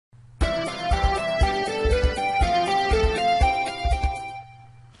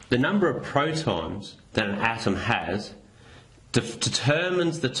The number of protons that an atom has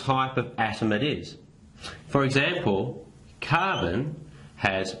determines the type of atom it is. For example, carbon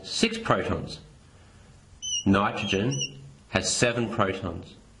has 6 protons. Nitrogen has 7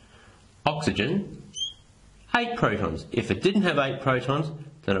 protons. Oxygen, 8 protons. If it didn't have 8 protons,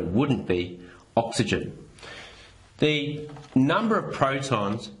 then it wouldn't be oxygen. The number of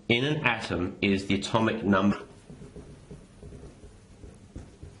protons in an atom is the atomic number.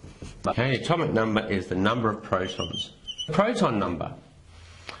 Okay, the atomic number is the number of protons. The proton number.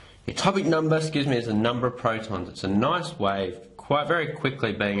 The atomic number, is the number of protons. It's a nice way of quite very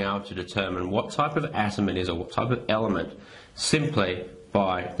quickly being able to determine what type of atom it is or what type of element simply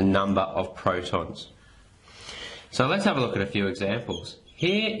by the number of protons. So let's have a look at a few examples.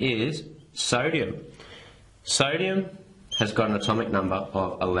 Here is sodium. Sodium has got an atomic number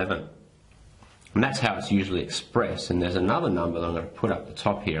of 11. And that's how it's usually expressed. And there's another number that I'm going to put up the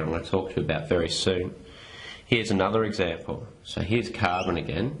top here I'm going to talk to you about very soon. Here's another example. So here's carbon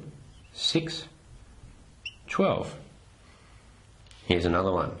again. 6, 12. Here's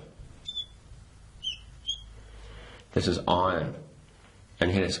another one. This is iron.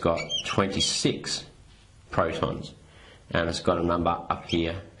 And here it's got 26 protons. And it's got a number up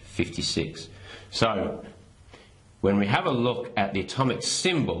here, 56. So when we have a look at the atomic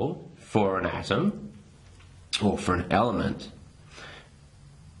symbol for an atom, or for an element,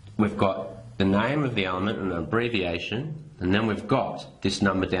 we've got the name of the element and an abbreviation, and then we've got this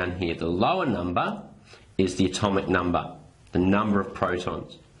number down here. The lower number is the atomic number, the number of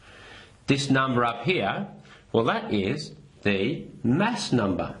protons. This number up here, well, that is the mass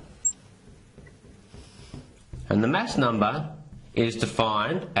number. And the mass number is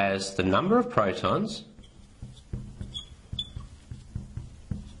defined as the number of protons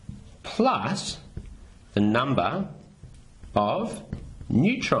plus the number of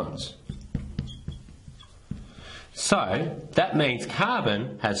neutrons. So that means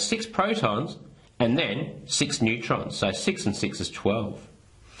carbon has 6 protons and then 6 neutrons. So 6 and 6 is 12.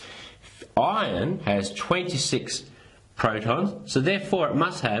 Iron has 26 protons, so therefore it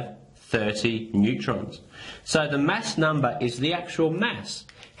must have 30 neutrons. So the mass number is the actual mass.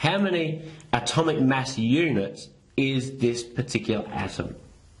 How many atomic mass units is this particular atom?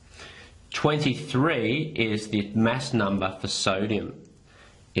 23 is the mass number for sodium.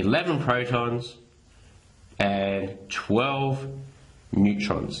 11 protons and 12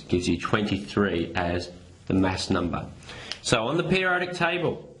 neutrons gives you 23 as the mass number. So on the periodic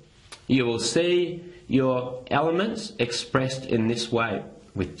table, you will see your elements expressed in this way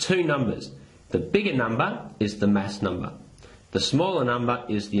with 2 numbers. The bigger number is the mass number. The smaller number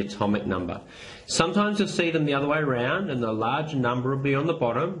is the atomic number. Sometimes you'll see them the other way around and the larger number will be on the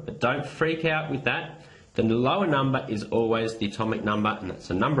bottom, but don't freak out with that. The lower number is always the atomic number, and that's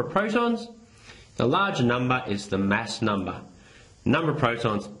the number of protons. The larger number is the mass number. Number of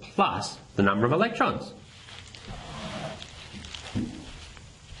protons plus the number of electrons.